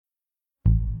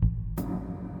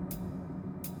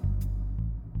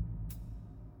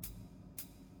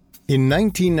In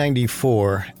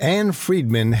 1994, Anne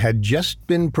Friedman had just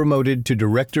been promoted to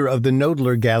director of the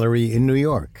Knoedler Gallery in New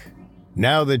York.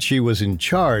 Now that she was in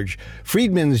charge,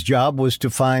 Friedman's job was to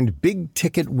find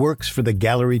big-ticket works for the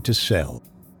gallery to sell.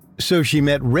 So she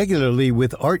met regularly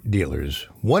with art dealers,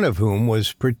 one of whom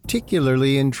was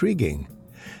particularly intriguing,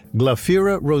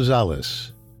 Glafira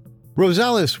Rosales.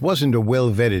 Rosales wasn't a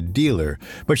well-vetted dealer,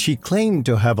 but she claimed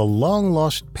to have a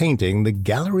long-lost painting the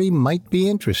gallery might be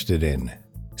interested in.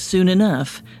 Soon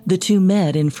enough, the two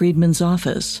met in Friedman's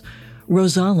office.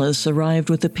 Rosales arrived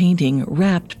with a painting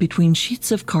wrapped between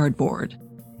sheets of cardboard.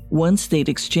 Once they'd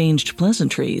exchanged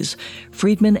pleasantries,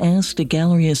 Friedman asked a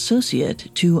gallery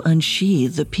associate to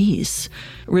unsheathe the piece,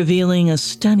 revealing a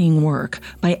stunning work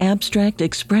by abstract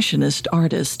expressionist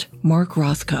artist Mark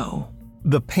Rothko.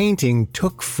 The painting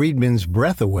took Friedman's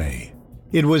breath away.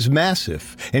 It was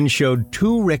massive and showed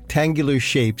two rectangular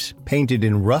shapes painted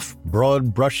in rough,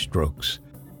 broad brushstrokes,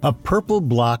 a purple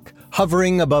block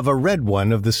hovering above a red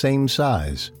one of the same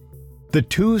size. The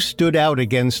two stood out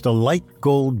against a light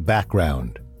gold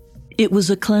background. It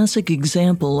was a classic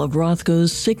example of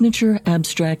Rothko's signature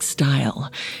abstract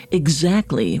style,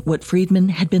 exactly what Friedman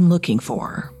had been looking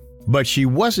for. But she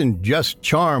wasn't just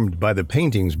charmed by the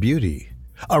painting's beauty.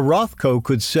 A Rothko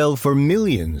could sell for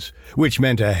millions, which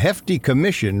meant a hefty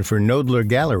commission for Knoedler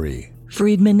Gallery.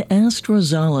 Friedman asked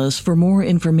Rosales for more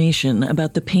information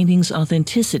about the painting's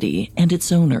authenticity and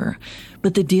its owner,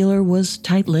 but the dealer was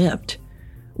tight-lipped.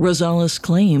 Rosales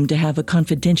claimed to have a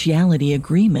confidentiality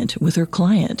agreement with her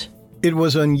client. It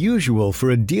was unusual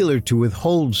for a dealer to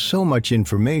withhold so much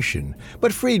information,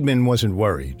 but Friedman wasn't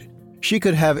worried. She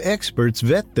could have experts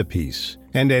vet the piece,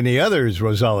 and any others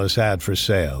Rosales had for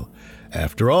sale.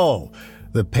 After all,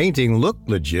 the painting looked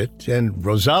legit, and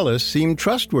Rosales seemed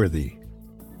trustworthy.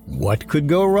 What could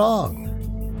go wrong?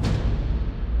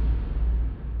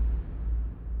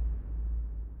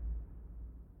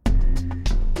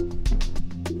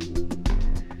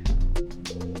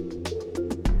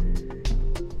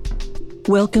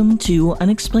 Welcome to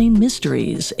Unexplained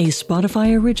Mysteries, a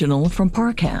Spotify original from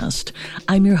Parcast.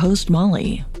 I'm your host,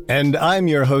 Molly. And I'm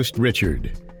your host,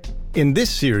 Richard. In this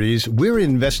series, we're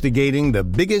investigating the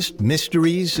biggest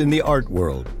mysteries in the art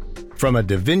world. From a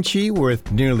Da Vinci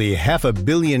worth nearly $500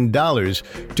 million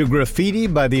to graffiti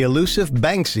by the elusive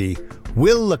Banksy,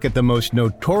 we'll look at the most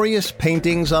notorious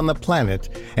paintings on the planet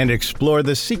and explore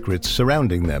the secrets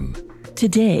surrounding them.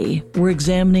 Today, we're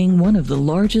examining one of the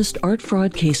largest art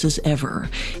fraud cases ever,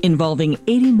 involving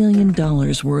 $80 million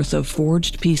worth of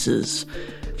forged pieces.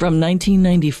 From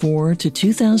 1994 to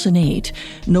 2008,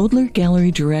 Knoedler Gallery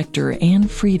director Anne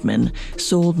Friedman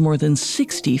sold more than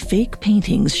 60 fake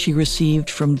paintings she received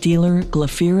from dealer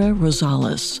Glafira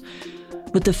Rosales.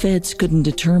 But the feds couldn't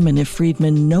determine if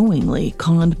Friedman knowingly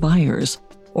conned buyers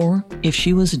or if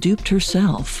she was duped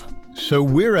herself. So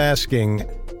we're asking,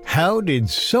 how did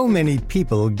so many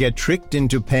people get tricked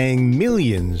into paying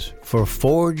millions for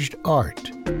forged art?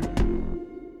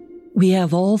 We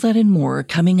have all that and more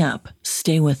coming up.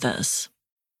 Stay with us.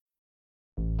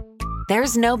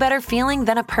 There's no better feeling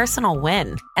than a personal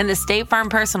win, and the State Farm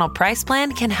Personal Price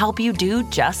Plan can help you do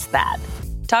just that.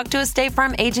 Talk to a State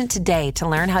Farm agent today to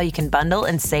learn how you can bundle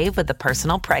and save with the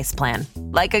Personal Price Plan.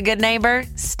 Like a good neighbor,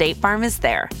 State Farm is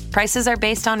there. Prices are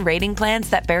based on rating plans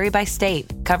that vary by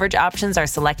state. Coverage options are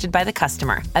selected by the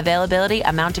customer. Availability,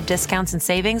 amount of discounts and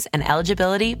savings, and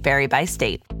eligibility vary by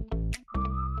state.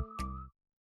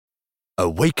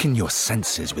 Awaken your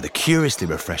senses with a curiously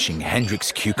refreshing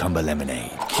Hendrick's Cucumber Lemonade.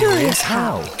 Curious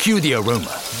how? Cue the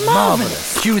aroma.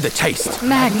 Marvelous. Cue the taste.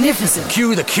 Magnificent.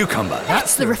 Cue the cucumber.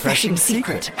 That's the refreshing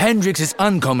secret. Hendrick's is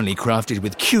uncommonly crafted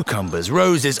with cucumbers,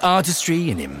 roses,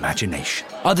 artistry, and imagination.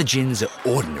 Other gins are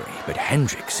ordinary, but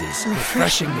Hendrick's is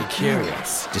refreshingly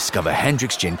curious. Discover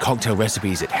Hendrick's Gin cocktail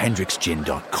recipes at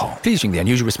hendricksgin.com. Please drink the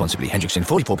unusual responsibly. Hendrick's Gin,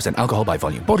 44% alcohol by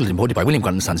volume. Bottled and imported by William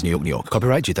Grant & Sons, New York, New York.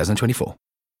 Copyright 2024.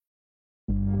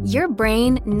 Your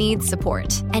brain needs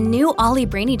support, and new Ollie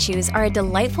Brainy Chews are a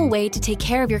delightful way to take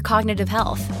care of your cognitive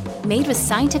health. Made with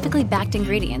scientifically backed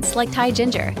ingredients like Thai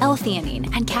ginger,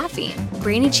 L-theanine, and caffeine,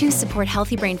 Brainy Chews support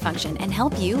healthy brain function and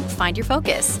help you find your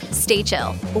focus, stay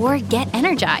chill, or get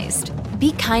energized.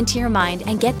 Be kind to your mind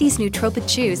and get these nootropic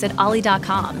chews at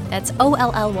ollie.com. That's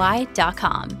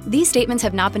OLLY.com. These statements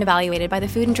have not been evaluated by the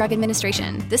Food and Drug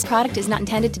Administration. This product is not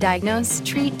intended to diagnose,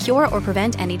 treat, cure, or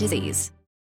prevent any disease.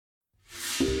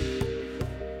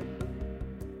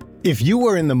 If you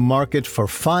were in the market for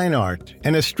fine art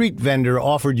and a street vendor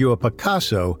offered you a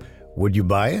Picasso, would you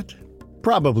buy it?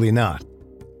 Probably not.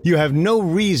 You have no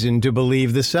reason to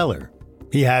believe the seller.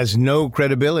 He has no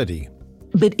credibility.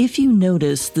 But if you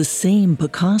notice the same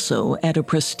Picasso at a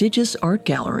prestigious art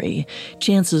gallery,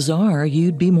 chances are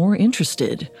you'd be more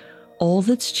interested. All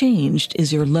that's changed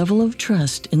is your level of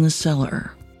trust in the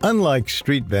seller. Unlike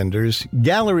street vendors,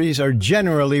 galleries are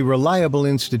generally reliable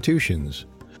institutions.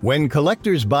 When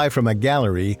collectors buy from a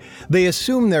gallery, they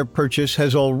assume their purchase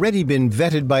has already been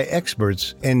vetted by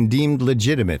experts and deemed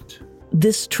legitimate.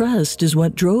 This trust is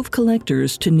what drove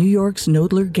collectors to New York's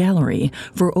Knoedler Gallery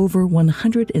for over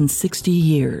 160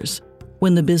 years.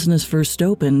 When the business first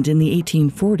opened in the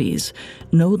 1840s,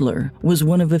 Knoedler was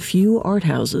one of a few art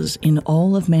houses in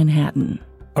all of Manhattan.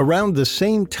 Around the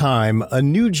same time, a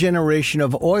new generation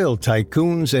of oil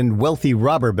tycoons and wealthy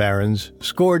robber barons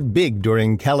scored big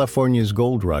during California's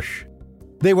gold rush.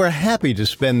 They were happy to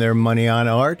spend their money on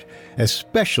art,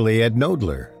 especially at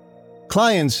Knoedler.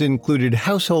 Clients included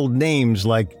household names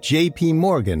like J.P.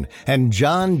 Morgan and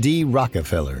John D.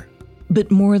 Rockefeller.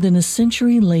 But more than a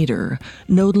century later,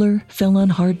 Knoedler fell on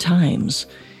hard times.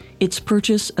 Its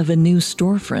purchase of a new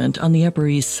storefront on the Upper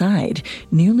East Side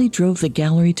nearly drove the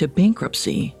gallery to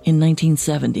bankruptcy in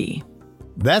 1970.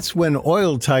 That's when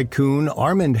oil tycoon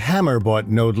Armand Hammer bought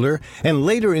Knoedler and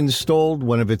later installed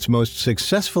one of its most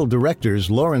successful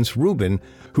directors, Lawrence Rubin,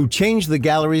 who changed the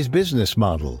gallery's business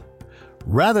model.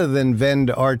 Rather than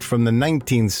vend art from the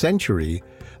 19th century,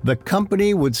 the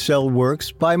company would sell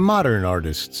works by modern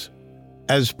artists.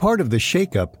 As part of the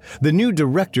shakeup, the new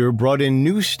director brought in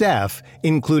new staff,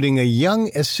 including a young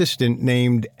assistant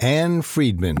named Anne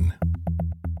Friedman.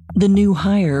 The new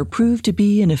hire proved to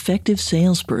be an effective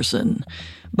salesperson.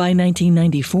 By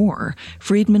 1994,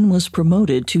 Friedman was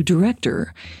promoted to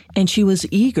director, and she was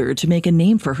eager to make a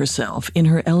name for herself in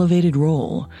her elevated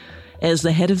role. As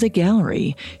the head of the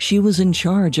gallery, she was in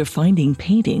charge of finding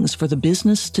paintings for the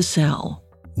business to sell.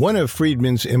 One of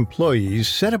Friedman's employees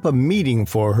set up a meeting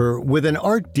for her with an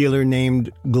art dealer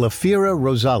named Glafira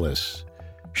Rosales.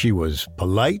 She was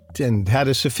polite and had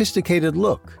a sophisticated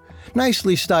look,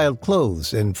 nicely styled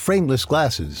clothes, and frameless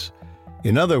glasses.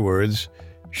 In other words,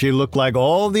 she looked like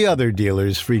all the other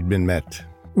dealers Friedman met.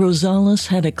 Rosales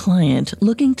had a client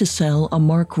looking to sell a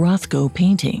Mark Rothko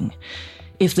painting.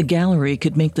 If the gallery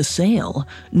could make the sale,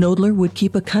 Knoedler would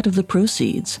keep a cut of the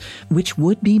proceeds, which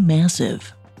would be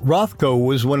massive. Rothko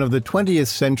was one of the 20th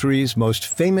century's most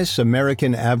famous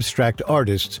American abstract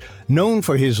artists, known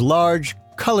for his large,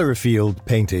 color-filled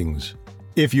paintings.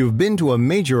 If you've been to a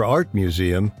major art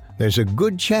museum, there's a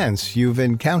good chance you've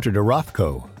encountered a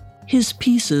Rothko. His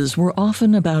pieces were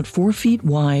often about 4 feet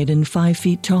wide and 5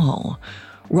 feet tall.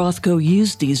 Rothko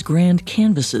used these grand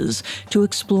canvases to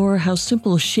explore how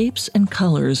simple shapes and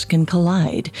colors can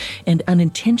collide, and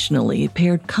unintentionally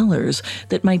paired colors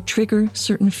that might trigger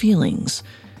certain feelings.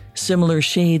 Similar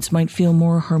shades might feel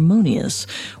more harmonious,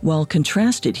 while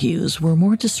contrasted hues were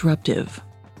more disruptive.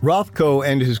 Rothko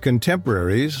and his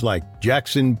contemporaries, like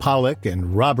Jackson Pollock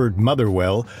and Robert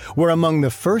Motherwell, were among the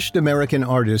first American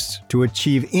artists to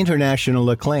achieve international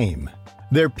acclaim.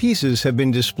 Their pieces have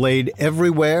been displayed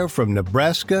everywhere from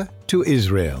Nebraska to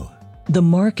Israel. The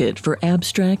market for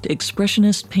abstract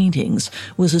expressionist paintings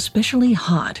was especially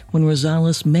hot when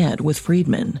Rosales met with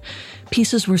Friedman.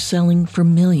 Pieces were selling for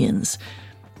millions.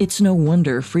 It's no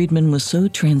wonder Friedman was so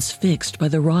transfixed by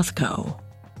the Rothko.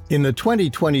 In the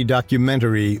 2020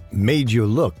 documentary, Made You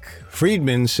Look,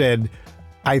 Friedman said,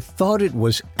 "I thought it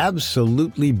was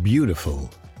absolutely beautiful.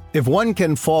 If one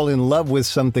can fall in love with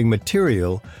something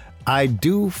material, I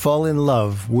do fall in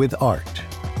love with art."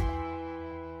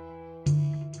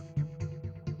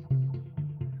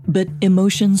 But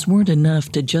emotions weren't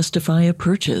enough to justify a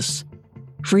purchase.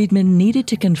 Friedman needed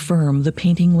to confirm the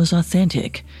painting was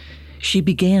authentic. She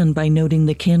began by noting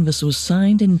the canvas was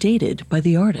signed and dated by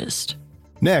the artist.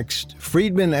 Next,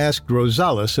 Friedman asked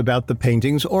Rosales about the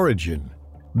painting's origin.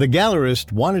 The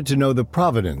gallerist wanted to know the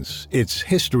provenance, its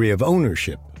history of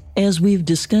ownership. As we've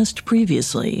discussed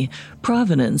previously,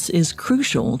 provenance is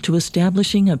crucial to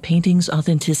establishing a painting's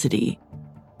authenticity.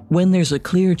 When there's a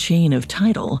clear chain of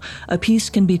title, a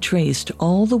piece can be traced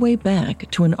all the way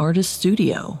back to an artist's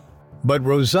studio. But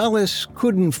Rosales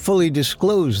couldn't fully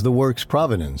disclose the work's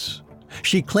provenance.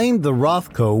 She claimed the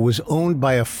Rothko was owned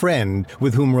by a friend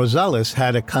with whom Rosales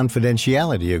had a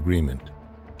confidentiality agreement.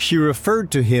 She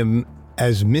referred to him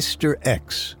as Mr.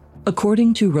 X.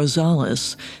 According to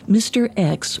Rosales, Mr.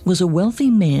 X was a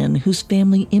wealthy man whose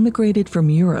family immigrated from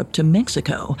Europe to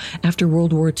Mexico after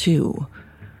World War II.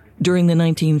 During the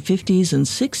 1950s and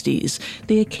 60s,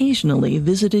 they occasionally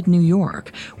visited New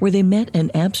York, where they met an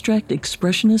abstract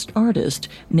expressionist artist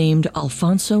named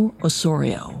Alfonso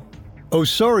Osorio.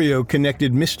 Osorio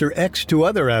connected Mr. X to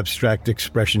other abstract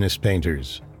expressionist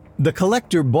painters. The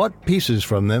collector bought pieces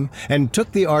from them and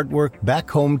took the artwork back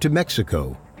home to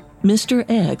Mexico. Mr.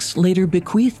 X later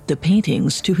bequeathed the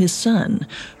paintings to his son,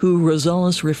 who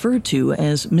Rosales referred to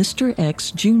as Mr.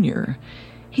 X Jr.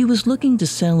 He was looking to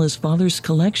sell his father's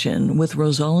collection with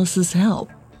Rosales'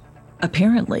 help.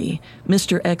 Apparently,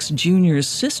 Mr. X Jr.'s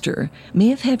sister may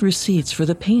have had receipts for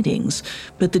the paintings,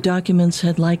 but the documents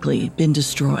had likely been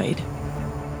destroyed.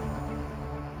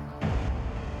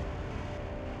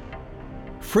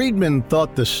 Friedman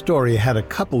thought the story had a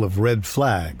couple of red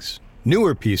flags.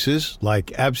 Newer pieces,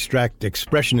 like abstract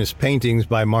expressionist paintings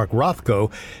by Mark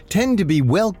Rothko, tend to be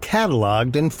well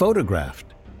cataloged and photographed.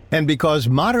 And because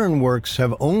modern works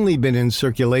have only been in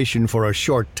circulation for a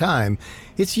short time,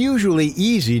 it's usually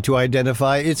easy to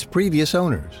identify its previous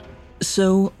owners.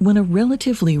 So, when a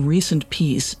relatively recent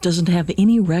piece doesn't have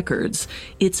any records,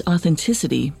 its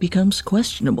authenticity becomes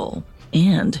questionable.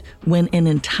 And when an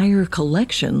entire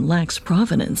collection lacks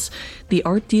provenance, the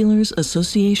Art Dealers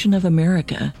Association of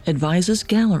America advises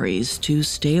galleries to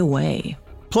stay away.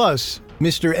 Plus,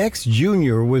 Mr. X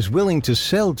Jr. was willing to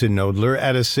sell to Knoedler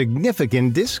at a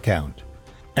significant discount.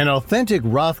 An authentic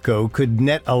Rothko could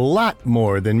net a lot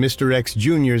more than Mr. X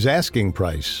Jr.'s asking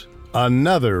price.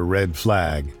 Another red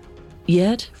flag.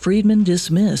 Yet, Friedman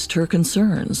dismissed her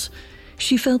concerns.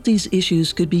 She felt these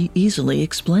issues could be easily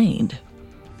explained.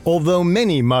 Although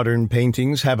many modern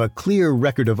paintings have a clear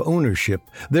record of ownership,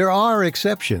 there are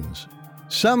exceptions.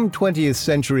 Some 20th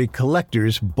century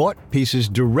collectors bought pieces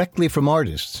directly from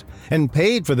artists and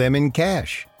paid for them in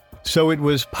cash. So it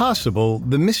was possible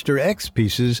the Mr. X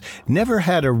pieces never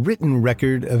had a written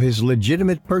record of his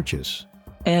legitimate purchase.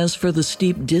 As for the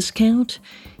steep discount,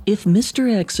 if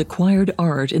Mr. X acquired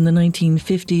art in the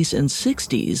 1950s and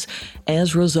 60s,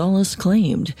 as Rosales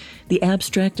claimed, the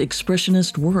abstract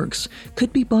expressionist works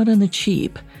could be bought on the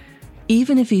cheap.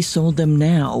 Even if he sold them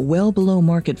now well below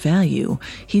market value,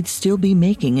 he'd still be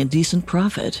making a decent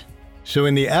profit. So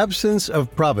in the absence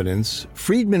of provenance,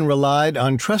 Friedman relied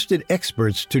on trusted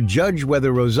experts to judge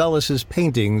whether Rosales'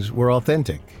 paintings were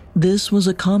authentic. This was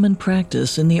a common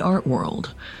practice in the art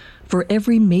world. For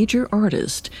every major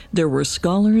artist, there were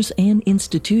scholars and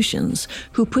institutions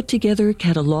who put together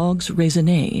catalogues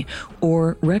raisonnés,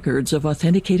 or records of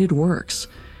authenticated works.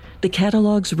 The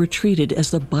catalogues were treated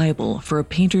as the Bible for a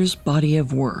painter's body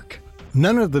of work.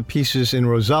 None of the pieces in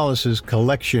Rosales'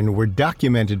 collection were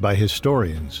documented by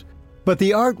historians, but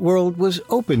the art world was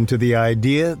open to the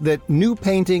idea that new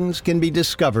paintings can be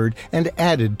discovered and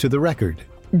added to the record.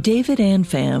 David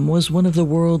Anfam was one of the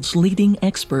world's leading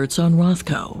experts on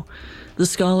Rothko. The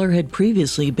scholar had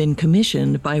previously been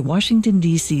commissioned by Washington,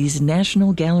 D.C.'s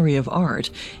National Gallery of Art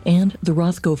and the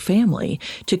Rothko family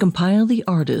to compile the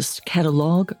artist's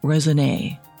catalogue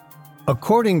raisonnée.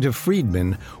 According to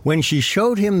Friedman, when she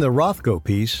showed him the Rothko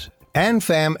piece,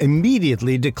 Anfam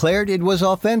immediately declared it was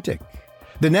authentic.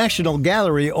 The National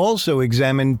Gallery also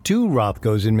examined 2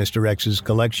 Rothkos in Mr. X's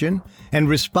collection and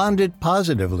responded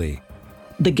positively.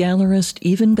 The gallerist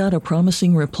even got a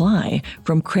promising reply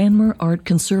from Cranmer Art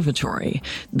Conservatory,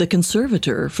 the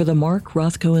conservator for the Mark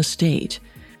Rothko estate.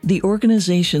 The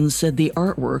organization said the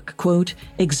artwork, quote,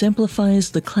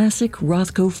 exemplifies the classic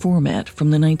Rothko format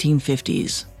from the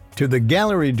 1950s. To the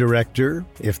gallery director,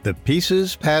 if the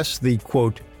pieces passed the,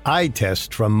 quote, eye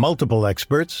test from multiple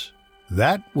experts,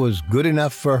 that was good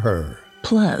enough for her.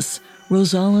 Plus,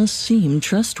 Rosales seemed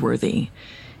trustworthy.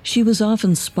 She was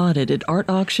often spotted at art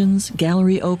auctions,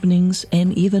 gallery openings,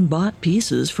 and even bought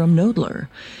pieces from Knoedler.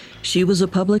 She was a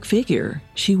public figure.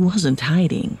 She wasn't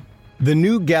hiding. The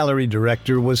new gallery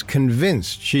director was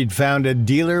convinced she'd found a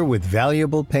dealer with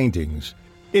valuable paintings.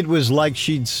 It was like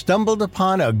she'd stumbled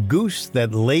upon a goose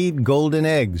that laid golden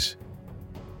eggs.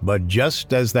 But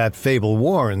just as that fable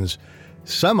warns,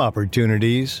 some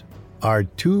opportunities are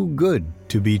too good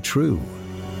to be true.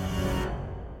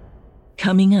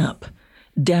 Coming up,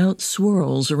 doubt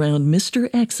swirls around Mr.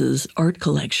 X's art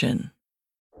collection.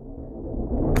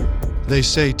 They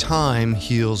say time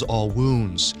heals all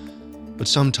wounds, but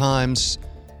sometimes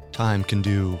time can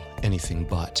do anything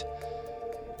but.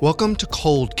 Welcome to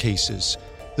Cold Cases,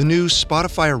 the new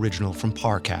Spotify original from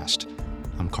Parcast.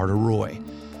 I'm Carter Roy.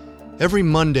 Every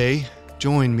Monday,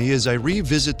 join me as I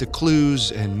revisit the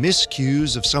clues and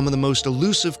miscues of some of the most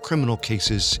elusive criminal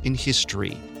cases in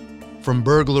history. From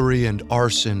burglary and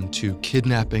arson to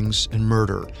kidnappings and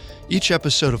murder, each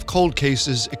episode of Cold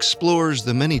Cases explores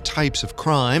the many types of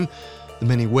crime, the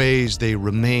many ways they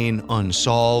remain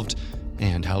unsolved,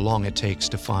 and how long it takes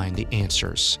to find the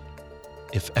answers,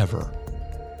 if ever.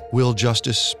 Will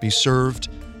justice be served?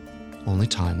 Only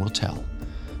time will tell.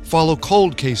 Follow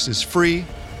Cold Cases free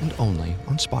and only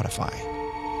on Spotify.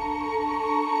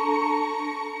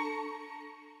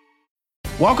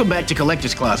 Welcome back to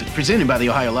Collector's Closet, presented by the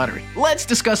Ohio Lottery. Let's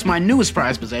discuss my newest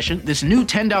prize possession, this new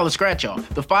 $10 scratch-off,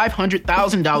 the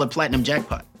 $500,000 Platinum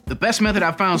Jackpot. The best method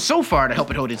I've found so far to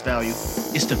help it hold its value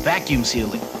is to vacuum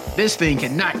seal it. This thing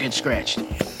cannot get scratched.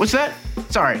 What's that?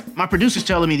 Sorry, my producer's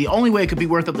telling me the only way it could be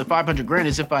worth up to $500,000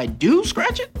 is if I do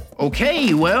scratch it?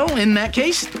 Okay, well, in that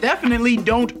case, definitely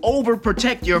don't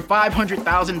overprotect your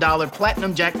 $500,000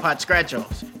 Platinum Jackpot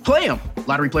scratch-offs. Play them.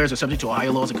 Lottery players are subject to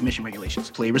Ohio laws and commission regulations.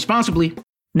 Play responsibly.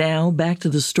 Now, back to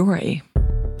the story.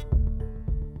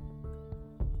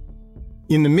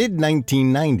 In the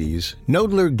mid-1990s,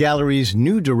 Knoedler Gallery's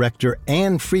new director,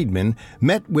 Anne Friedman,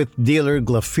 met with dealer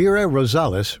Glafira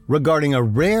Rosales regarding a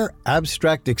rare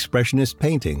abstract expressionist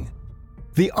painting.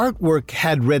 The artwork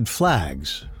had red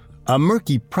flags, a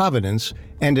murky provenance,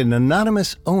 and an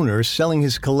anonymous owner selling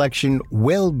his collection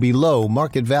well below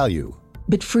market value.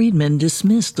 But Friedman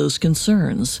dismissed those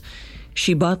concerns.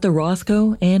 She bought the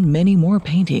Rothko and many more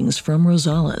paintings from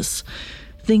Rosales.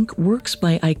 Think works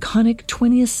by iconic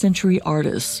 20th century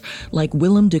artists like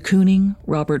Willem de Kooning,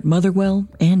 Robert Motherwell,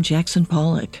 and Jackson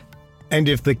Pollock. And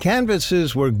if the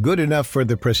canvases were good enough for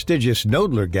the prestigious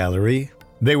Knoedler Gallery,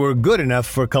 they were good enough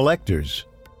for collectors.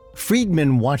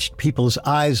 Friedman watched people's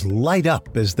eyes light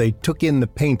up as they took in the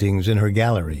paintings in her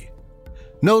gallery.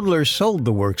 Knoedler sold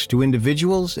the works to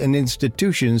individuals and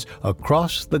institutions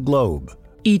across the globe.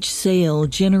 Each sale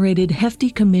generated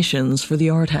hefty commissions for the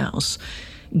art house.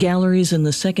 Galleries in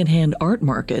the secondhand art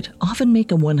market often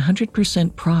make a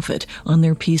 100% profit on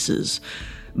their pieces.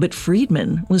 But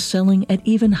Friedman was selling at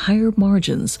even higher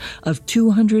margins of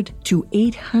 200 to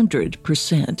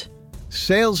 800%.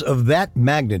 Sales of that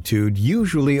magnitude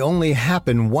usually only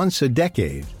happen once a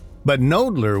decade, but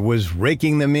Knoedler was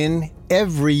raking them in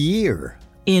every year.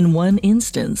 In one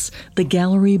instance, the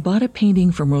gallery bought a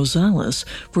painting from Rosales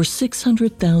for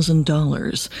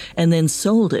 $600,000 and then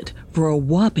sold it for a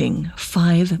whopping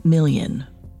 $5 million.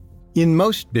 In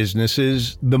most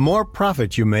businesses, the more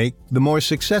profit you make, the more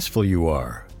successful you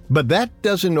are. But that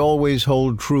doesn't always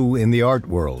hold true in the art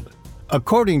world.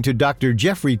 According to Dr.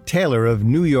 Jeffrey Taylor of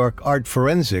New York Art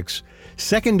Forensics,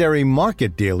 secondary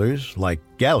market dealers, like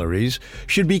galleries,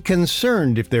 should be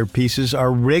concerned if their pieces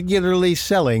are regularly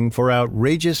selling for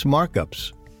outrageous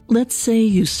markups. Let's say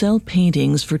you sell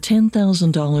paintings for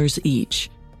 $10,000 each.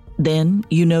 Then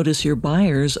you notice your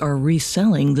buyers are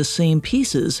reselling the same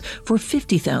pieces for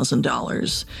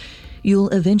 $50,000. You'll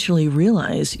eventually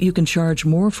realize you can charge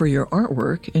more for your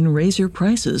artwork and raise your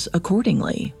prices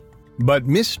accordingly. But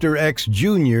Mr. X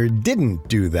Jr. didn't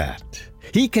do that.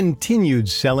 He continued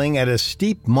selling at a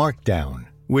steep markdown,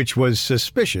 which was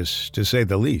suspicious, to say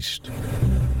the least.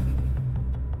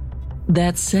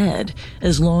 That said,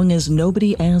 as long as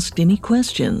nobody asked any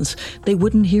questions, they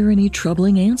wouldn't hear any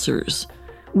troubling answers,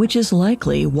 which is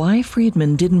likely why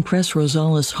Friedman didn't press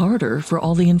Rosales harder for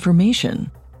all the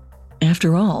information.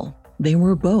 After all, they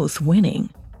were both winning.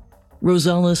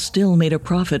 Rosales still made a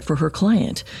profit for her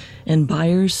client, and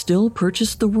buyers still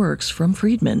purchased the works from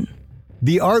Friedman.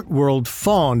 The art world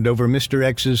fawned over Mr.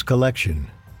 X's collection.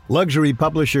 Luxury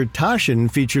publisher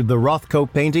Taschen featured the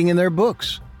Rothko painting in their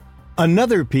books.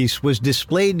 Another piece was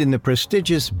displayed in the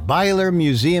prestigious Beiler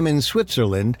Museum in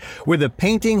Switzerland, where the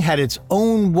painting had its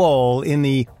own wall in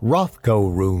the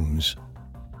Rothko rooms.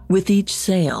 With each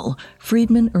sale,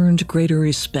 Friedman earned greater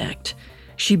respect.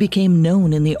 She became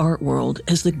known in the art world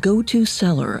as the go-to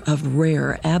seller of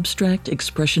rare abstract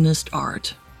expressionist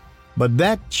art. But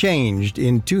that changed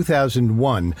in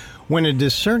 2001 when a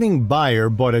discerning buyer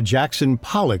bought a Jackson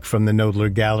Pollock from the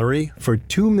Knoedler Gallery for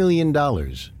 $2 million.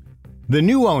 The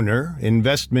new owner,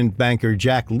 investment banker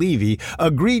Jack Levy,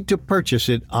 agreed to purchase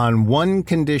it on one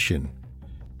condition.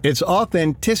 Its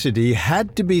authenticity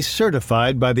had to be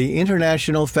certified by the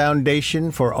International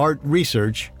Foundation for Art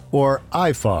Research, or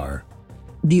IFAR.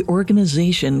 The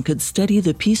organization could study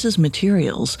the piece's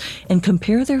materials and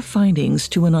compare their findings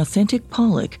to an authentic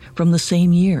Pollock from the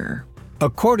same year.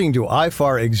 According to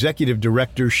IFAR Executive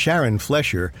Director Sharon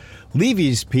Flesher,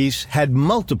 Levy's piece had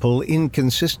multiple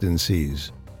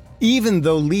inconsistencies. Even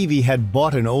though Levy had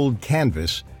bought an old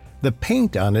canvas, the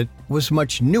paint on it was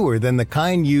much newer than the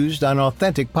kind used on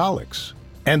authentic Pollocks.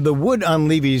 And the wood on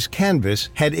Levy's canvas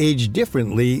had aged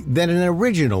differently than an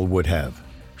original would have.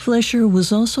 Flesher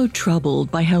was also troubled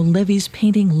by how Levy's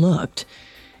painting looked.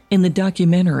 In the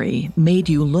documentary, Made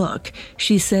You Look,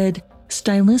 she said,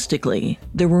 stylistically,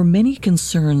 there were many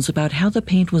concerns about how the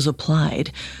paint was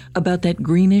applied, about that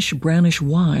greenish-brownish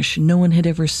wash no one had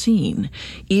ever seen.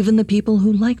 Even the people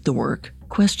who liked the work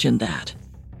questioned that.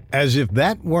 As if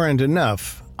that weren't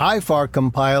enough, IFAR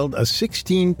compiled a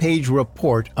 16-page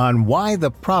report on why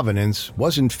the provenance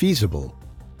wasn't feasible.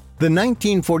 The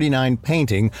 1949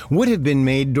 painting would have been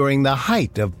made during the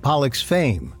height of Pollock's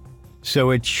fame,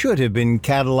 so it should have been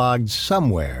cataloged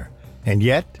somewhere, and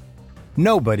yet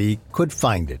nobody could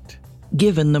find it.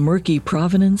 Given the murky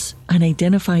provenance,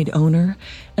 unidentified owner,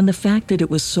 and the fact that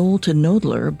it was sold to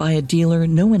Knoedler by a dealer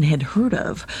no one had heard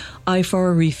of,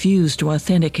 IFAR refused to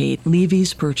authenticate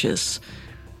Levy's purchase.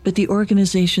 But the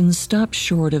organization stopped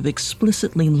short of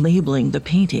explicitly labeling the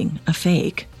painting a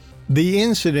fake. The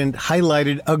incident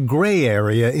highlighted a gray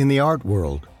area in the art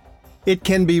world. It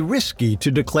can be risky to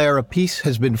declare a piece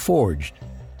has been forged.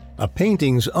 A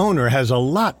painting's owner has a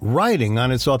lot riding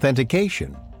on its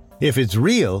authentication. If it's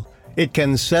real, it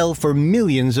can sell for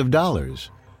millions of dollars.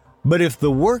 But if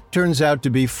the work turns out to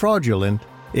be fraudulent,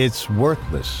 it's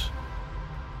worthless.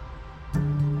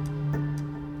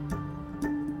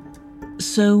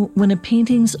 So, when a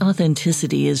painting's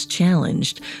authenticity is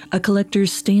challenged, a collector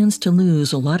stands to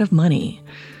lose a lot of money.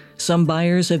 Some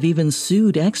buyers have even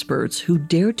sued experts who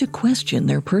dared to question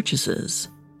their purchases.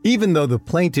 Even though the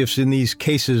plaintiffs in these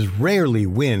cases rarely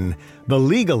win, the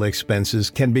legal expenses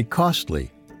can be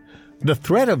costly. The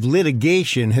threat of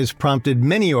litigation has prompted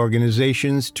many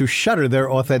organizations to shutter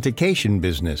their authentication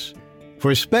business.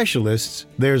 For specialists,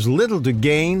 there's little to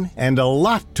gain and a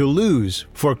lot to lose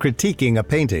for critiquing a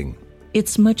painting.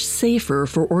 It's much safer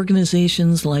for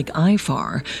organizations like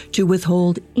IFAR to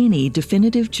withhold any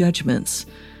definitive judgments.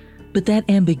 But that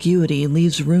ambiguity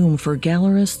leaves room for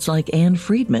gallerists like Anne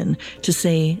Friedman to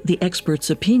say the expert's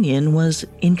opinion was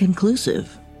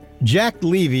inconclusive. Jack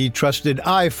Levy trusted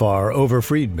IFAR over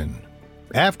Friedman.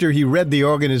 After he read the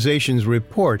organization's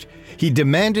report, he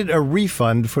demanded a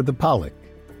refund for the Pollock.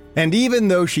 And even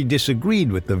though she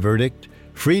disagreed with the verdict,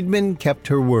 Friedman kept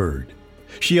her word.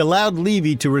 She allowed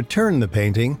Levy to return the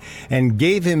painting and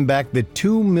gave him back the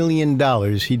 $2 million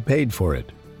he'd paid for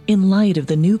it. In light of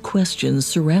the new questions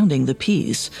surrounding the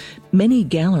piece, many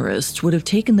gallerists would have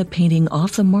taken the painting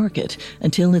off the market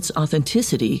until its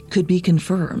authenticity could be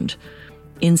confirmed.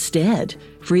 Instead,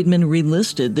 Friedman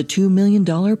relisted the $2 million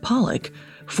Pollock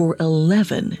for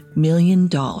 $11 million.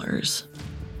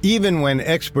 Even when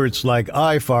experts like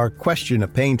IFAR question a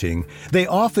painting, they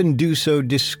often do so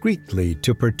discreetly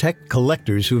to protect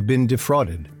collectors who've been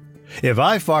defrauded. If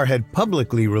IFAR had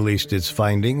publicly released its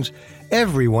findings,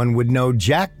 everyone would know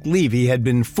Jack Levy had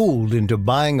been fooled into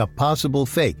buying a possible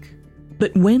fake.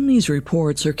 But when these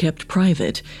reports are kept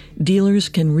private, dealers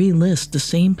can relist the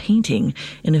same painting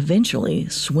and eventually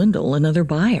swindle another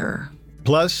buyer.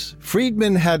 Plus,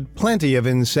 Friedman had plenty of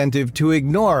incentive to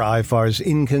ignore IFAR's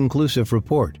inconclusive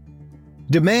report.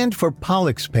 Demand for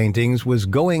Pollock's paintings was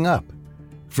going up.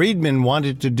 Friedman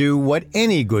wanted to do what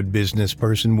any good business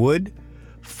person would: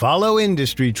 follow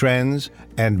industry trends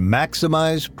and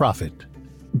maximize profit.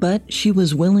 But she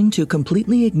was willing to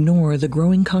completely ignore the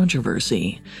growing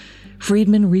controversy.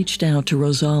 Friedman reached out to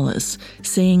Rosales,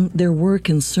 saying there were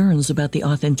concerns about the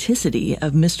authenticity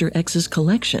of Mr. X's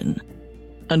collection.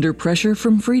 Under pressure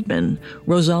from Friedman,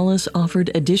 Rosales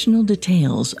offered additional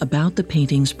details about the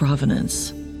painting's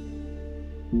provenance.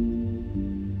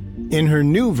 In her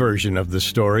new version of the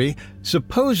story,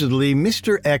 supposedly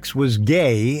Mr. X was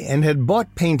gay and had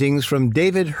bought paintings from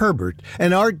David Herbert,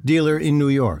 an art dealer in New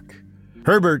York.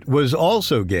 Herbert was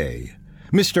also gay.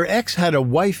 Mr. X had a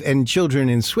wife and children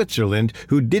in Switzerland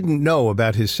who didn't know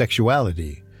about his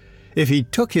sexuality. If he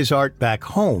took his art back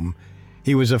home,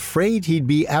 he was afraid he'd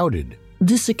be outed.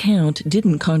 This account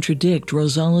didn't contradict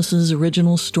Rosales'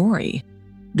 original story.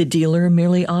 The dealer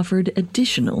merely offered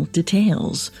additional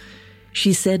details.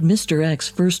 She said Mr. X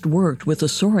first worked with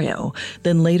Osorio,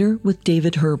 then later with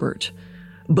David Herbert.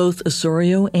 Both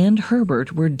Osorio and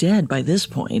Herbert were dead by this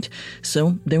point,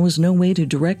 so there was no way to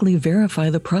directly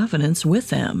verify the provenance with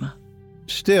them.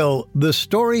 Still, the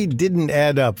story didn't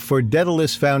add up for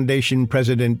Daedalus Foundation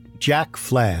President Jack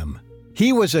Flam.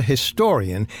 He was a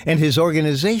historian, and his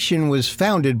organization was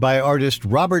founded by artist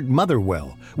Robert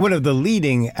Motherwell, one of the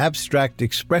leading abstract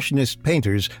expressionist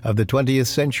painters of the 20th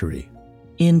century.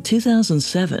 In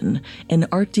 2007, an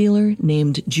art dealer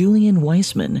named Julian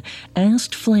Weissman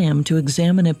asked Flam to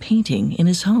examine a painting in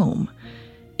his home.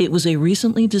 It was a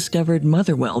recently discovered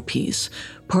Motherwell piece,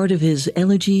 part of his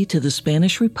Elegy to the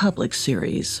Spanish Republic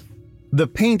series. The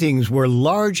paintings were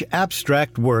large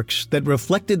abstract works that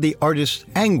reflected the artist's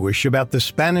anguish about the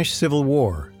Spanish Civil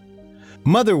War.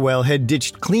 Motherwell had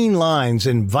ditched clean lines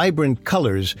and vibrant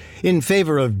colors in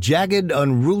favor of jagged,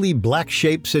 unruly black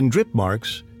shapes and drip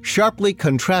marks, sharply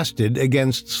contrasted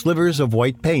against slivers of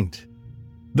white paint.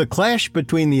 The clash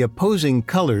between the opposing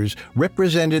colors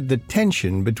represented the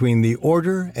tension between the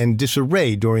order and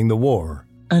disarray during the war.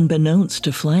 Unbeknownst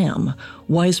to Flam,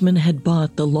 Wiseman had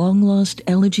bought the long-lost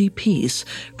elegy piece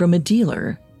from a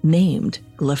dealer named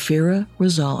Glafira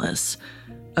Rosales.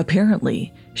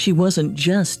 Apparently, she wasn't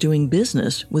just doing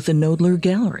business with the Knoedler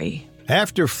Gallery.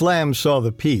 After Flam saw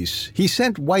the piece, he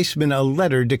sent Weissman a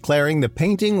letter declaring the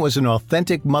painting was an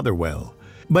authentic Motherwell.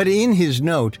 But in his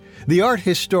note, the art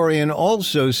historian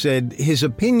also said his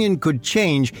opinion could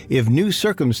change if new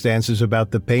circumstances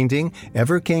about the painting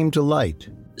ever came to light.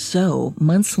 So,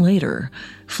 months later,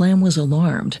 Flam was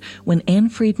alarmed when Anne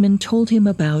Friedman told him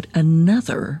about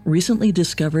another recently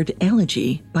discovered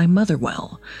elegy by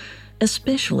Motherwell,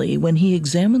 especially when he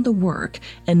examined the work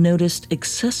and noticed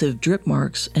excessive drip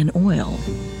marks and oil.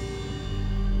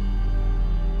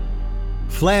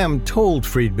 Flam told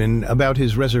Friedman about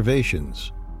his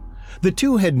reservations. The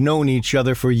two had known each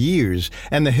other for years,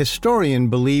 and the historian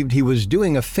believed he was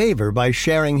doing a favor by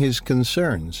sharing his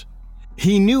concerns.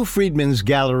 He knew Friedman's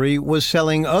gallery was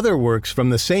selling other works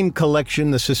from the same collection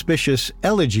the suspicious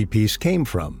elegy piece came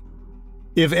from.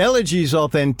 If elegy's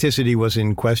authenticity was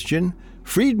in question,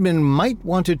 Friedman might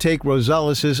want to take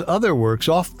Rosales' other works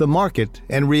off the market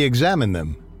and re-examine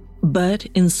them. But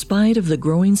in spite of the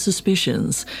growing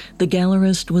suspicions, the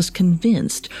gallerist was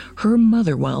convinced her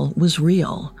Motherwell was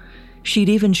real. She'd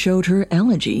even showed her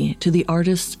elegy to the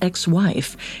artist's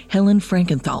ex-wife, Helen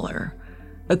Frankenthaler.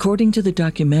 According to the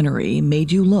documentary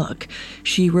Made You Look,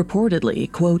 she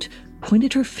reportedly, quote,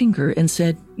 pointed her finger and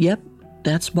said, "Yep,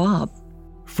 that's Bob."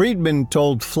 Friedman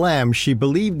told Flam she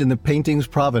believed in the painting's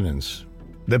provenance.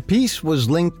 The piece was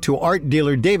linked to art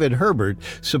dealer David Herbert,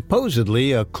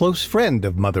 supposedly a close friend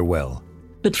of Motherwell.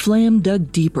 But Flam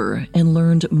dug deeper and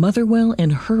learned Motherwell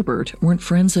and Herbert weren't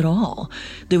friends at all.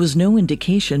 There was no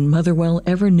indication Motherwell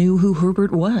ever knew who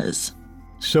Herbert was.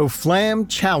 So Flam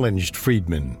challenged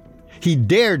Friedman. He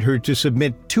dared her to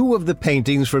submit 2 of the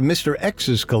paintings from Mr.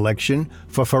 X's collection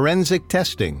for forensic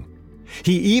testing.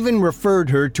 He even referred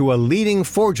her to a leading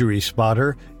forgery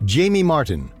spotter, Jamie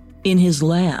Martin. In his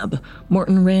lab,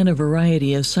 Martin ran a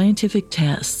variety of scientific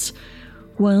tests.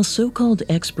 While so-called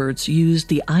experts used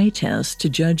the eye test to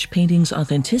judge paintings'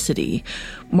 authenticity,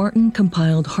 Martin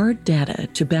compiled hard data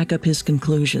to back up his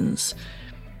conclusions.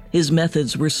 His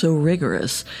methods were so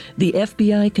rigorous, the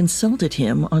FBI consulted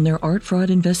him on their art fraud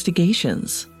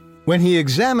investigations. When he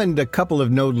examined a couple of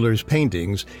Knoedler's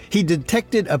paintings, he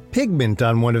detected a pigment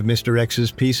on one of Mr.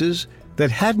 X's pieces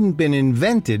that hadn't been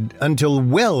invented until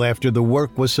well after the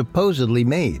work was supposedly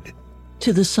made.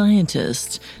 To the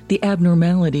scientists, the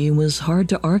abnormality was hard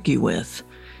to argue with.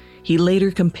 He later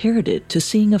compared it to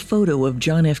seeing a photo of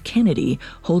John F. Kennedy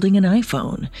holding an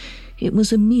iPhone. It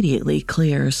was immediately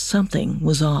clear something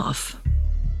was off.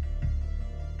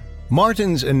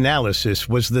 Martin's analysis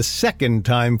was the second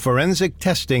time forensic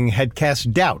testing had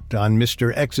cast doubt on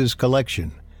Mr. X's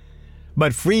collection.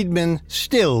 But Friedman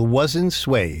still wasn't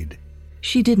swayed.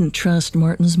 She didn't trust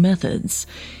Martin's methods.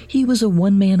 He was a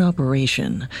one-man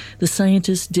operation. The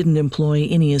scientists didn't employ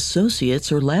any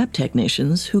associates or lab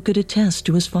technicians who could attest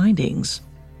to his findings.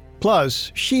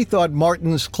 Plus, she thought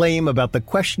Martin's claim about the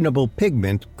questionable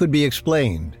pigment could be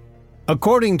explained.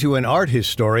 According to an art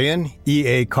historian,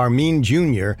 E.A. Carmine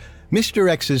Jr., Mr.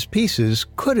 X's pieces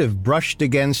could have brushed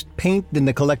against paint in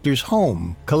the collector's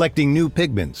home, collecting new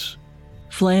pigments.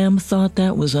 Flam thought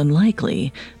that was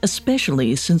unlikely,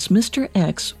 especially since Mr.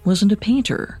 X wasn't a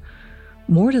painter.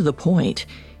 More to the point,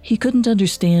 he couldn't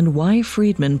understand why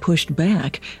Friedman pushed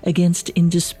back against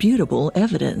indisputable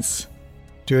evidence.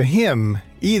 To him,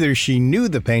 either she knew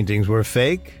the paintings were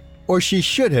fake, or she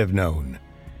should have known.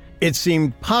 It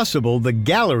seemed possible the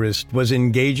gallerist was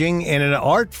engaging in an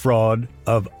art fraud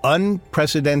of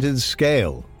unprecedented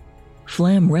scale.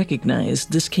 Flam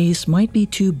recognized this case might be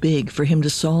too big for him to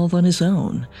solve on his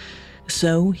own.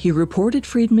 So he reported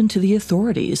Friedman to the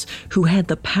authorities, who had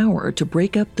the power to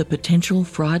break up the potential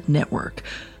fraud network,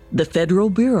 the Federal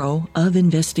Bureau of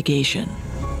Investigation.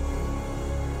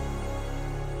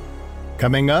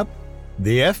 Coming up,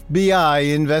 the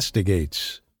FBI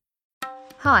investigates.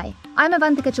 Hi, I'm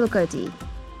Avantika Chilkoti,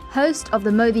 host of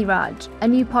The Modi Raj, a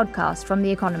new podcast from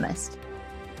The Economist.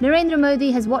 Narendra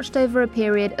Modi has watched over a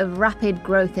period of rapid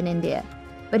growth in India,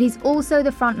 but he's also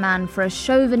the front man for a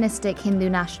chauvinistic Hindu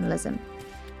nationalism.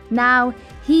 Now,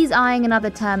 he's eyeing another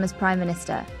term as Prime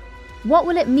Minister. What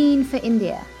will it mean for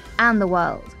India and the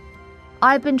world?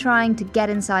 I've been trying to get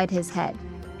inside his head.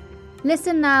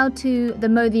 Listen now to The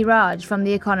Modi Raj from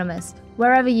The Economist,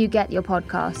 wherever you get your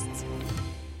podcasts.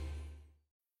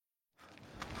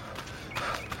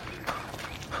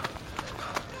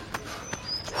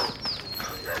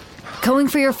 Going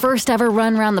for your first ever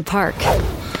run around the park.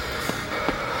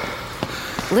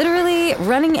 Literally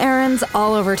running errands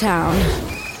all over town.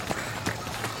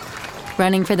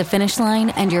 running for the finish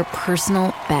line and your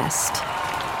personal best.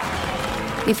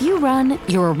 If you run,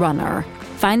 you're a runner.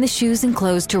 Find the shoes and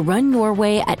clothes to run your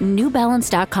way at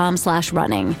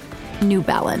newbalance.com/running. New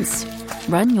Balance.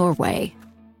 Run your way.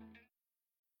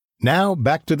 Now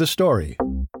back to the story.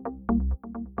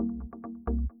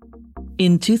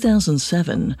 In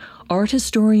 2007, art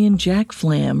historian Jack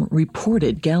Flam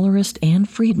reported gallerist Anne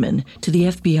Friedman to the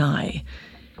FBI.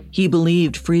 He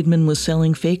believed Friedman was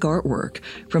selling fake artwork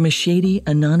from a shady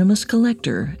anonymous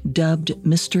collector dubbed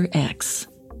Mr. X.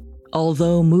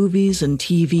 Although movies and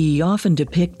TV often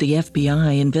depict the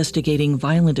FBI investigating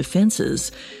violent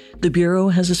offenses, the Bureau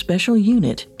has a special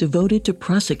unit devoted to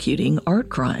prosecuting art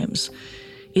crimes.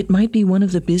 It might be one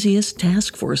of the busiest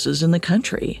task forces in the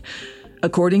country.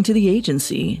 According to the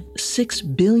agency,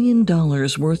 $6 billion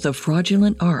worth of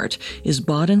fraudulent art is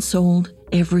bought and sold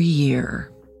every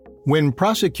year. When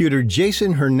prosecutor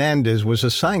Jason Hernandez was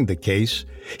assigned the case,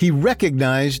 he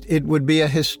recognized it would be a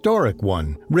historic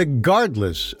one,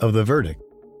 regardless of the verdict.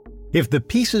 If the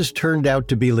pieces turned out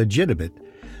to be legitimate,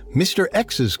 Mr.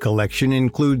 X's collection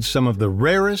includes some of the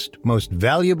rarest, most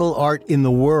valuable art in the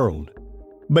world.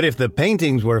 But if the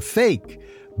paintings were fake,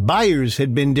 buyers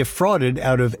had been defrauded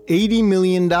out of $80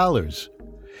 million.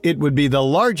 It would be the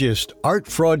largest art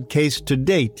fraud case to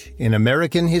date in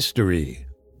American history.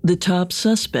 The top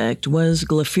suspect was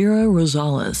Glafira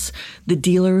Rosales, the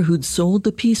dealer who'd sold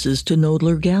the pieces to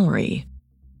Knoedler Gallery.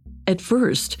 At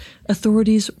first,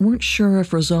 authorities weren't sure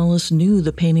if Rosales knew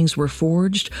the paintings were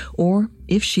forged or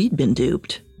if she'd been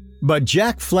duped. But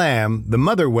Jack Flam, the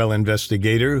Motherwell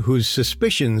investigator whose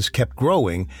suspicions kept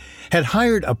growing, had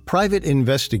hired a private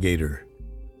investigator.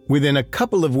 Within a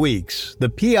couple of weeks, the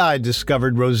PI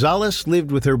discovered Rosales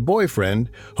lived with her boyfriend,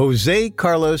 Jose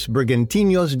Carlos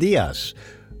Bergantinos Diaz,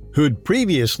 who'd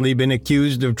previously been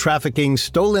accused of trafficking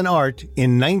stolen art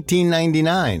in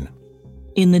 1999.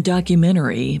 In the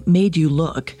documentary, Made You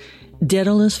Look,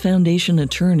 Daedalus Foundation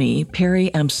attorney Perry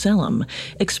Amselem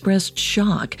expressed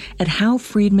shock at how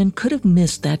Friedman could have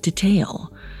missed that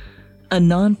detail. A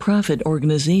nonprofit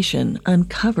organization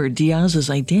uncovered Diaz's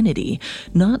identity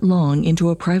not long into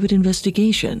a private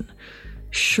investigation.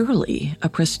 Surely, a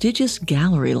prestigious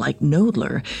gallery like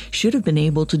Knoedler should have been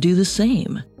able to do the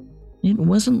same. It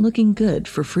wasn't looking good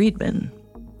for Friedman.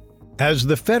 As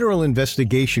the federal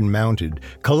investigation mounted,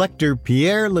 collector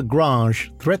Pierre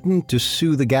Lagrange threatened to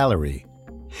sue the gallery.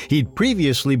 He'd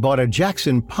previously bought a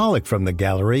Jackson Pollock from the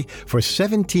gallery for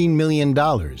 $17 million.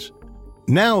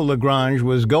 Now Lagrange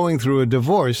was going through a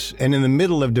divorce and in the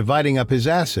middle of dividing up his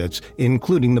assets,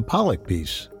 including the Pollock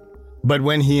piece. But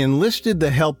when he enlisted the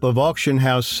help of auction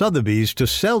house Sotheby's to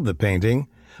sell the painting,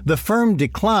 the firm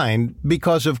declined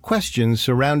because of questions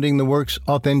surrounding the work's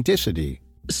authenticity.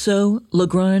 So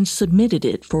Lagrange submitted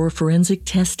it for forensic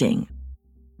testing.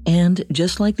 And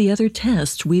just like the other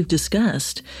tests we've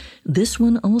discussed, this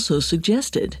one also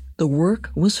suggested the work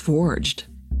was forged.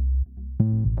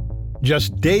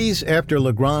 Just days after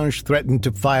Lagrange threatened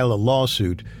to file a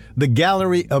lawsuit, the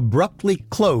gallery abruptly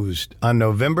closed on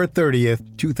November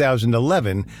 30th,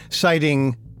 2011,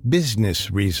 citing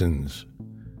business reasons.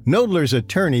 Knoedler's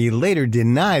attorney later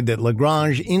denied that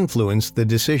Lagrange influenced the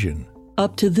decision.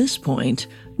 Up to this point,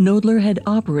 Knoedler had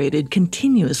operated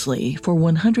continuously for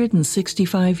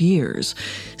 165 years,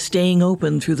 staying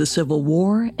open through the Civil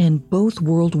War and both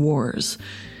World Wars.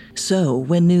 So,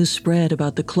 when news spread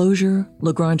about the closure,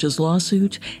 Lagrange's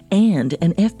lawsuit, and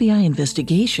an FBI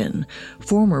investigation,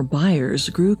 former buyers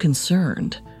grew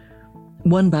concerned.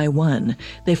 One by one,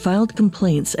 they filed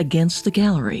complaints against the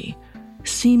gallery.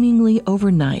 Seemingly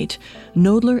overnight,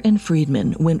 Knoedler and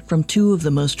Friedman went from two of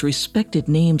the most respected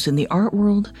names in the art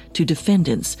world to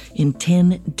defendants in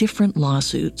 10 different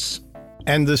lawsuits.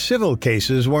 And the civil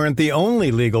cases weren't the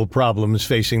only legal problems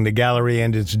facing the gallery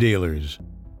and its dealers.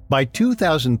 By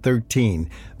 2013,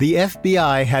 the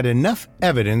FBI had enough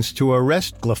evidence to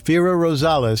arrest Glafira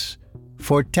Rosales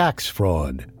for tax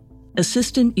fraud.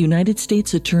 Assistant United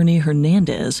States Attorney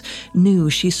Hernandez knew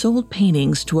she sold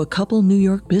paintings to a couple New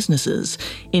York businesses,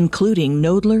 including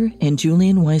Knoedler and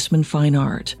Julian Weissman Fine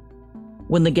Art.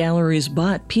 When the galleries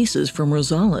bought pieces from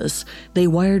Rosales, they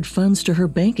wired funds to her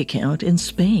bank account in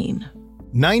Spain.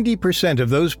 90% of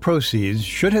those proceeds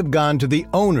should have gone to the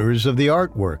owners of the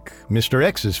artwork, Mr.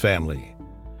 X's family.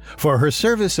 For her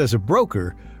service as a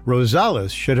broker,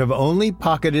 Rosales should have only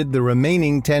pocketed the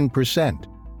remaining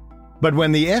 10%. But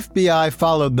when the FBI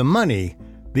followed the money,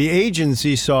 the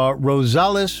agency saw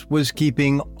Rosales was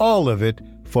keeping all of it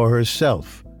for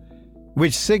herself,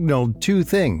 which signaled two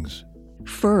things.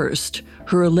 First,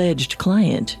 her alleged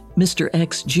client, Mr.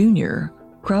 X Jr.,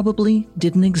 probably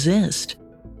didn't exist.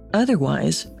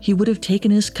 Otherwise, he would have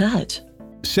taken his cut.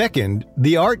 Second,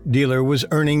 the art dealer was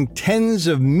earning tens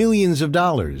of millions of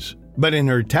dollars, but in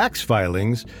her tax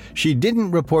filings, she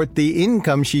didn't report the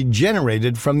income she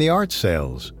generated from the art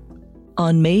sales.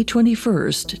 On May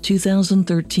 21,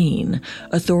 2013,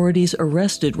 authorities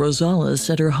arrested Rosales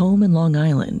at her home in Long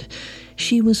Island.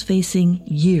 She was facing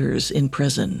years in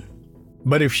prison.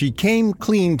 But if she came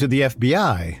clean to the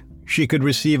FBI, she could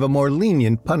receive a more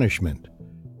lenient punishment.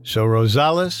 So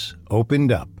Rosales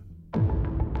opened up.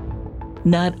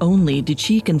 Not only did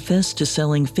she confess to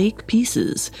selling fake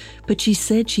pieces, but she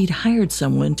said she'd hired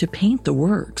someone to paint the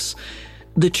works.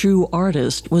 The true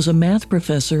artist was a math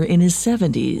professor in his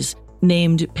 70s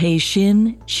named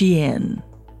Pei-Shin Chien.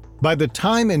 By the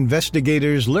time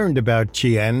investigators learned about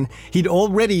Chien, he'd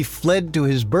already fled to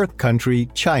his birth country,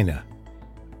 China.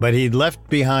 But he'd left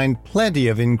behind plenty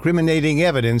of incriminating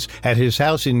evidence at his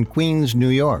house in Queens, New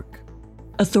York.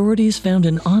 Authorities found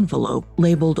an envelope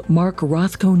labeled Mark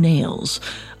Rothko Nails,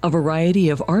 a variety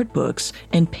of art books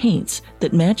and paints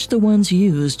that matched the ones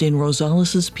used in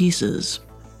Rosales' pieces.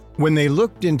 When they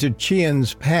looked into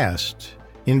Chien's past,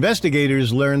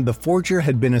 investigators learned the forger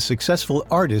had been a successful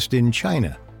artist in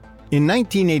China. In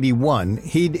 1981,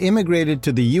 he'd immigrated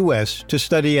to the U.S. to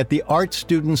study at the Art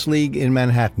Students League in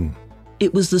Manhattan.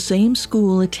 It was the same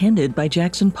school attended by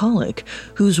Jackson Pollock,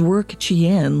 whose work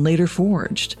Chien later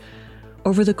forged.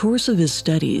 Over the course of his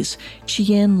studies,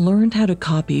 Chien learned how to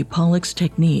copy Pollock's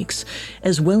techniques,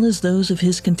 as well as those of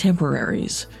his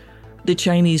contemporaries. The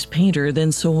Chinese painter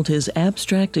then sold his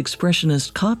abstract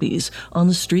expressionist copies on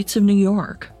the streets of New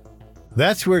York.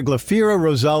 That's where Glafira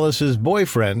Rosales'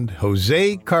 boyfriend,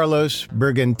 Jose Carlos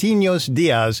Bergantinos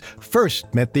Diaz,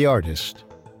 first met the artist.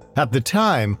 At the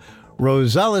time,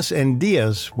 Rosales and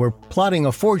Diaz were plotting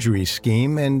a forgery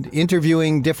scheme and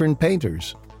interviewing different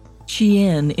painters.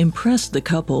 Chien impressed the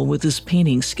couple with his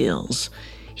painting skills.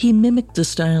 He mimicked the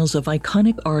styles of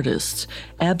iconic artists,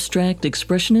 abstract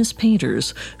expressionist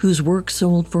painters whose work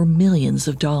sold for millions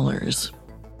of dollars.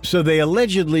 So they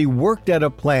allegedly worked out a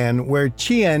plan where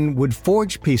Chien would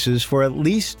forge pieces for at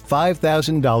least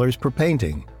 $5,000 per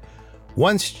painting.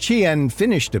 Once Chien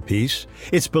finished a piece,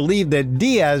 it's believed that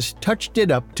Diaz touched it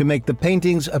up to make the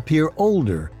paintings appear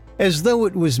older, as though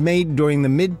it was made during the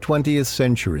mid-20th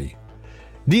century.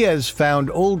 Diaz found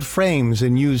old frames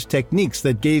and used techniques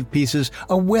that gave pieces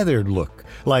a weathered look,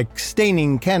 like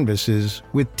staining canvases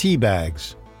with tea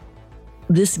bags.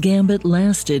 This gambit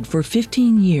lasted for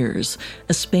 15 years,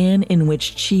 a span in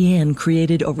which Chien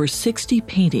created over 60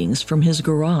 paintings from his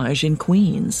garage in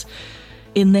Queens.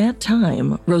 In that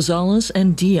time, Rosales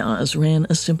and Diaz ran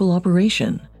a simple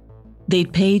operation.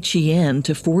 They'd pay Chien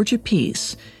to forge a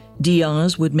piece.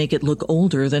 Diaz would make it look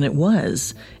older than it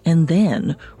was, and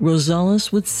then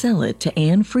Rosales would sell it to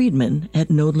Anne Friedman at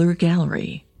Knoedler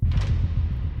Gallery.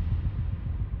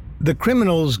 The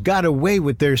criminals got away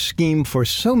with their scheme for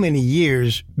so many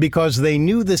years because they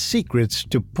knew the secrets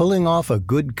to pulling off a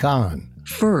good con.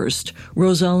 First,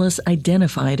 Rosales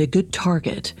identified a good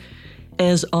target.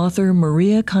 As author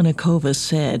Maria Konnikova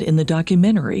said in the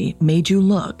documentary Made You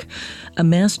Look, a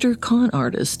master con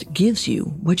artist gives you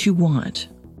what you want.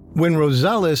 When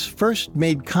Rosales first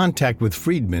made contact with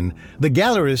Friedman, the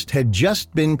gallerist had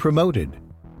just been promoted.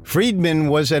 Friedman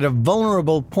was at a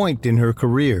vulnerable point in her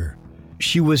career.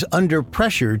 She was under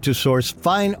pressure to source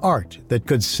fine art that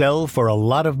could sell for a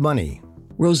lot of money.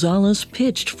 Rosales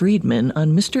pitched Friedman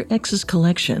on Mr. X's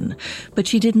collection, but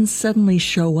she didn't suddenly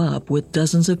show up with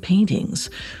dozens of paintings.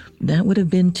 That would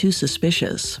have been too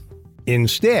suspicious.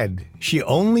 Instead, she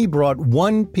only brought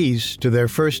one piece to their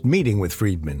first meeting with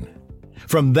Friedman.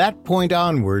 From that point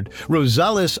onward,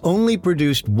 Rosales only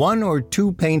produced 1 or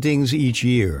 2 paintings each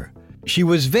year. She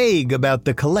was vague about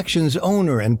the collection's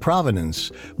owner and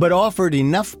provenance, but offered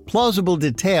enough plausible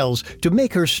details to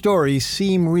make her story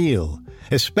seem real,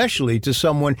 especially to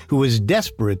someone who was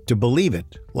desperate to believe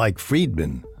it, like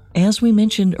Friedman. As we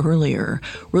mentioned earlier,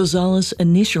 Rosales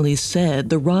initially said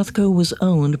the Rothko was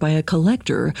owned by a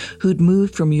collector who'd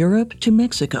moved from Europe to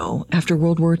Mexico after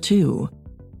World War II.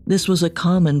 This was a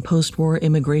common post-war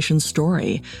immigration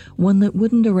story, one that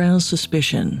wouldn't arouse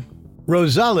suspicion.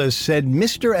 Rosales said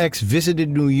Mr. X visited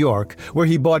New York, where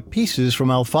he bought pieces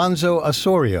from Alfonso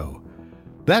Osorio.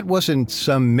 That wasn't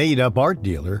some made-up art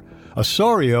dealer.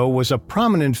 Osorio was a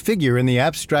prominent figure in the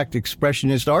abstract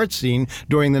expressionist art scene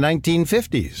during the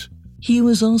 1950s. He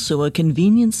was also a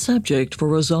convenient subject for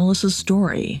Rosales'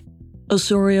 story.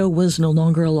 Osorio was no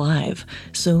longer alive,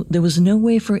 so there was no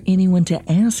way for anyone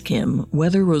to ask him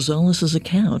whether Rosales'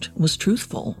 account was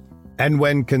truthful. And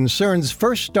when concerns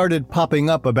first started popping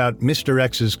up about Mr.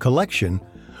 X's collection,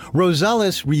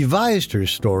 Rosales revised her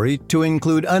story to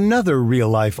include another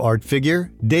real-life art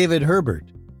figure, David Herbert.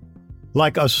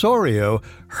 Like Osorio,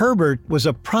 Herbert was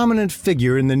a prominent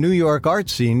figure in the New York art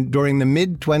scene during the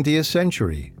mid-20th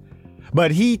century.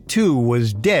 But he too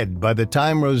was dead by the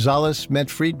time Rosales met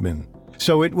Friedman,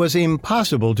 so it was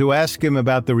impossible to ask him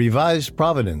about the revised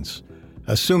provenance,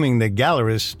 assuming the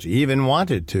gallerist even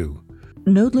wanted to.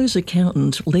 Knoedler's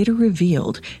accountant later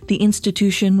revealed the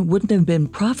institution wouldn't have been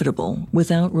profitable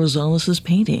without Rosales's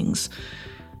paintings.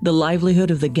 The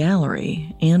livelihood of the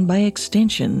gallery, and by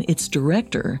extension its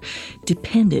director,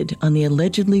 depended on the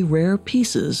allegedly rare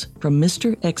pieces from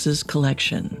Mr. X's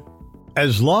collection.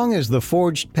 As long as the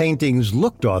forged paintings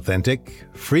looked authentic,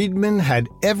 Friedman had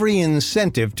every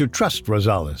incentive to trust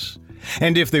Rosales.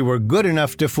 And if they were good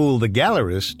enough to fool the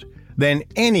gallerist, then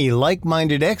any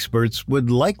like-minded experts would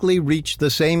likely reach the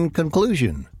same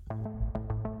conclusion.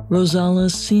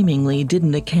 Rosales seemingly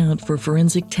didn't account for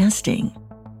forensic testing.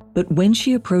 But when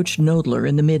she approached Knoedler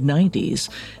in the mid-90s,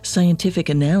 scientific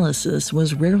analysis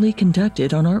was rarely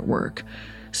conducted on artwork,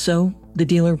 so the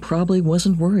dealer probably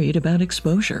wasn't worried about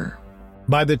exposure.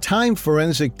 By the time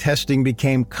forensic testing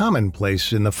became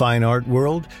commonplace in the fine art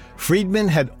world, Friedman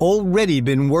had already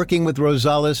been working with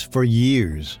Rosales for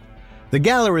years. The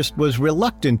gallerist was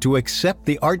reluctant to accept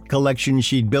the art collection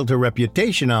she'd built a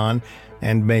reputation on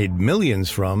and made millions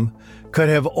from could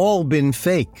have all been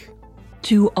fake.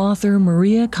 To author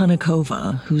Maria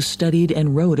Konnikova, who studied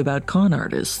and wrote about con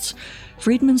artists,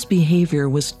 Friedman's behavior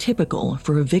was typical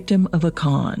for a victim of a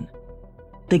con.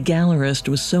 The gallerist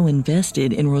was so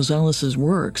invested in Rosales's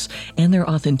works and their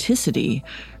authenticity,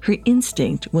 her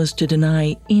instinct was to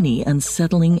deny any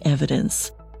unsettling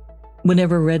evidence.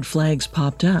 Whenever red flags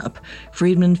popped up,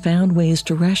 Friedman found ways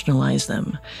to rationalize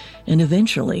them, and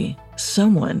eventually,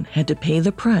 someone had to pay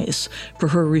the price for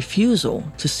her refusal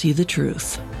to see the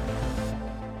truth.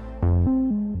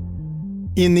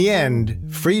 In the end,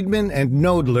 Friedman and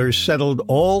Knoedler settled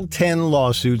all 10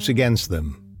 lawsuits against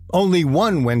them. Only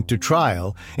one went to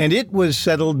trial, and it was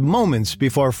settled moments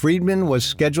before Friedman was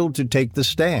scheduled to take the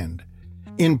stand.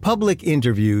 In public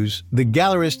interviews, the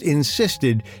gallerist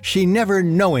insisted she never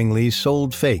knowingly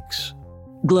sold fakes.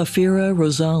 Glafira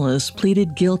Rosales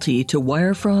pleaded guilty to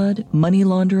wire fraud, money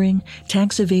laundering,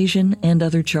 tax evasion, and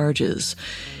other charges.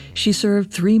 She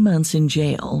served 3 months in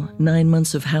jail, 9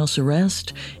 months of house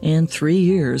arrest, and 3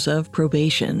 years of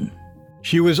probation.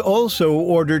 She was also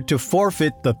ordered to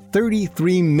forfeit the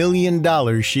 $33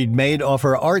 million she'd made off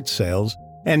her art sales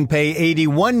and pay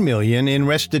 $81 million in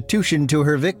restitution to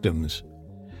her victims.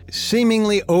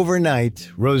 Seemingly overnight,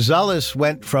 Rosales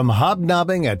went from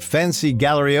hobnobbing at fancy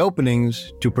gallery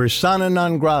openings to persona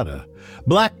non grata,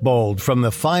 blackballed from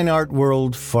the fine art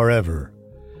world forever.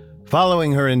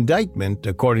 Following her indictment,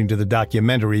 according to the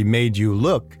documentary Made You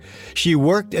Look, she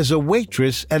worked as a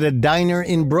waitress at a diner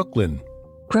in Brooklyn.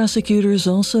 Prosecutors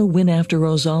also went after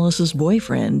Rosales's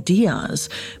boyfriend, Diaz,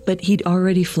 but he'd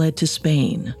already fled to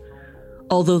Spain.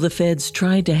 Although the feds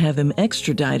tried to have him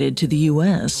extradited to the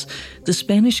U.S., the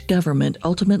Spanish government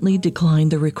ultimately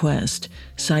declined the request,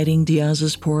 citing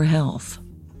Diaz's poor health.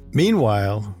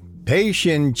 Meanwhile, Pei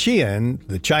Xin-Qian,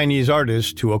 the Chinese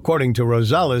artist who, according to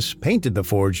Rosales, painted the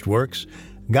forged works,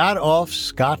 got off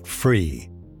scot-free.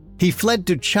 He fled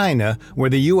to China, where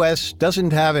the U.S.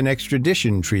 doesn't have an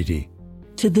extradition treaty.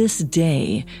 To this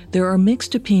day, there are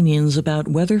mixed opinions about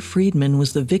whether Friedman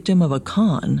was the victim of a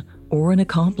con or an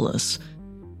accomplice.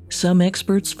 Some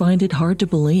experts find it hard to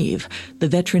believe the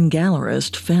veteran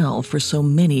gallerist fell for so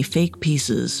many fake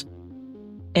pieces.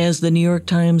 As the New York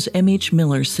Times' M.H.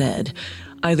 Miller said,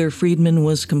 either Friedman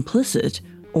was complicit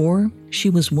or she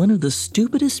was one of the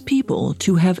stupidest people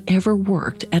to have ever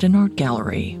worked at an art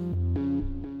gallery.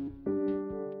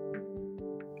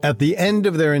 At the end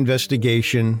of their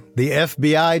investigation, the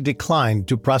FBI declined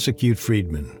to prosecute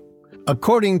Friedman.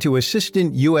 According to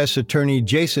Assistant U.S. Attorney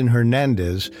Jason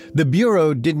Hernandez, the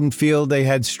Bureau didn't feel they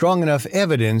had strong enough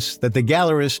evidence that the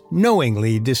gallerist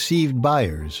knowingly deceived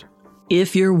buyers.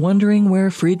 If you're wondering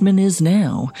where Friedman is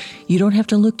now, you don't have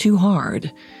to look too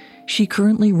hard. She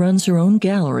currently runs her own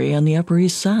gallery on the Upper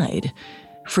East Side.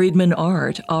 Friedman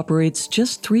Art operates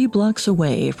just 3 blocks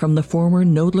away from the former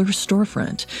Knoedler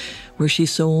storefront, where she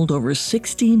sold over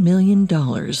 $60 million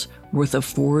worth of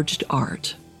forged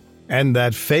art. And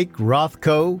that fake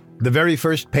Rothko, the very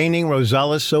first painting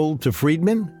Rosales sold to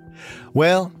Friedman?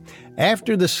 Well,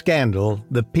 after the scandal,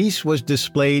 the piece was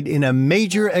displayed in a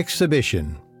major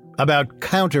exhibition about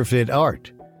counterfeit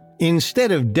art.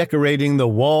 Instead of decorating the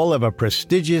wall of a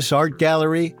prestigious art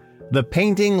gallery, the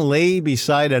painting lay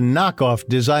beside a knockoff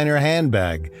designer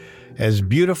handbag, as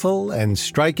beautiful and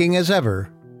striking as ever,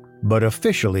 but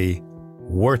officially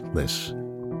worthless.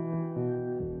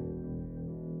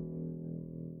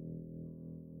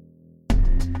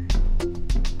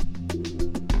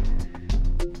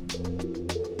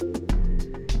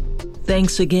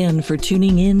 Thanks again for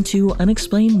tuning in to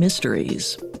Unexplained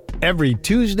Mysteries. Every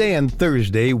Tuesday and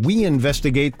Thursday, we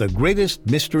investigate the greatest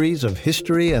mysteries of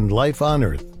history and life on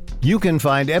Earth. You can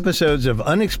find episodes of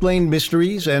Unexplained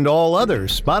Mysteries and all other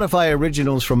Spotify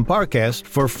originals from Parcast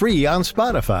for free on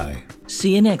Spotify.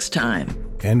 See you next time.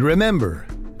 And remember,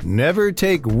 never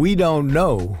take "we don't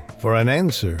know" for an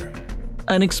answer.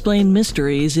 Unexplained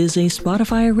Mysteries is a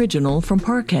Spotify original from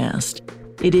Parcast.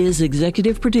 It is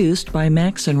executive produced by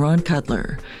Max and Ron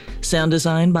Cutler. Sound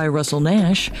design by Russell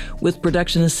Nash, with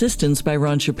production assistance by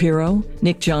Ron Shapiro,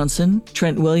 Nick Johnson,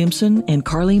 Trent Williamson, and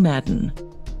Carly Madden.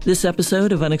 This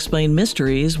episode of Unexplained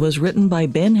Mysteries was written by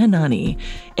Ben Hanani,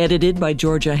 edited by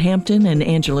Georgia Hampton and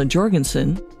Angela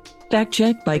Jorgensen,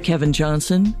 fact-checked by Kevin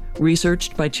Johnson,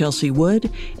 researched by Chelsea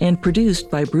Wood, and produced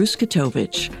by Bruce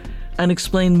Katovich.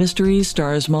 Unexplained Mysteries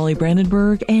stars Molly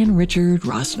Brandenburg and Richard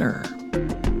Rossner.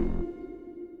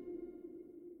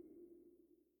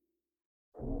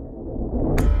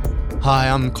 Hi,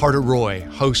 I'm Carter Roy,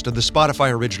 host of the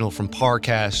Spotify original from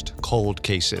Parcast, Cold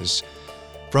Cases.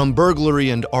 From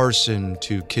burglary and arson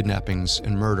to kidnappings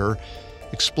and murder,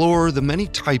 explore the many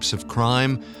types of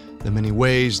crime, the many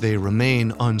ways they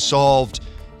remain unsolved,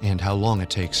 and how long it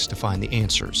takes to find the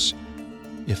answers,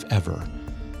 if ever.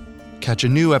 Catch a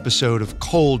new episode of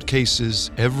Cold Cases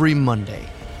every Monday.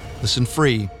 Listen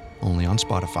free, only on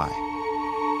Spotify.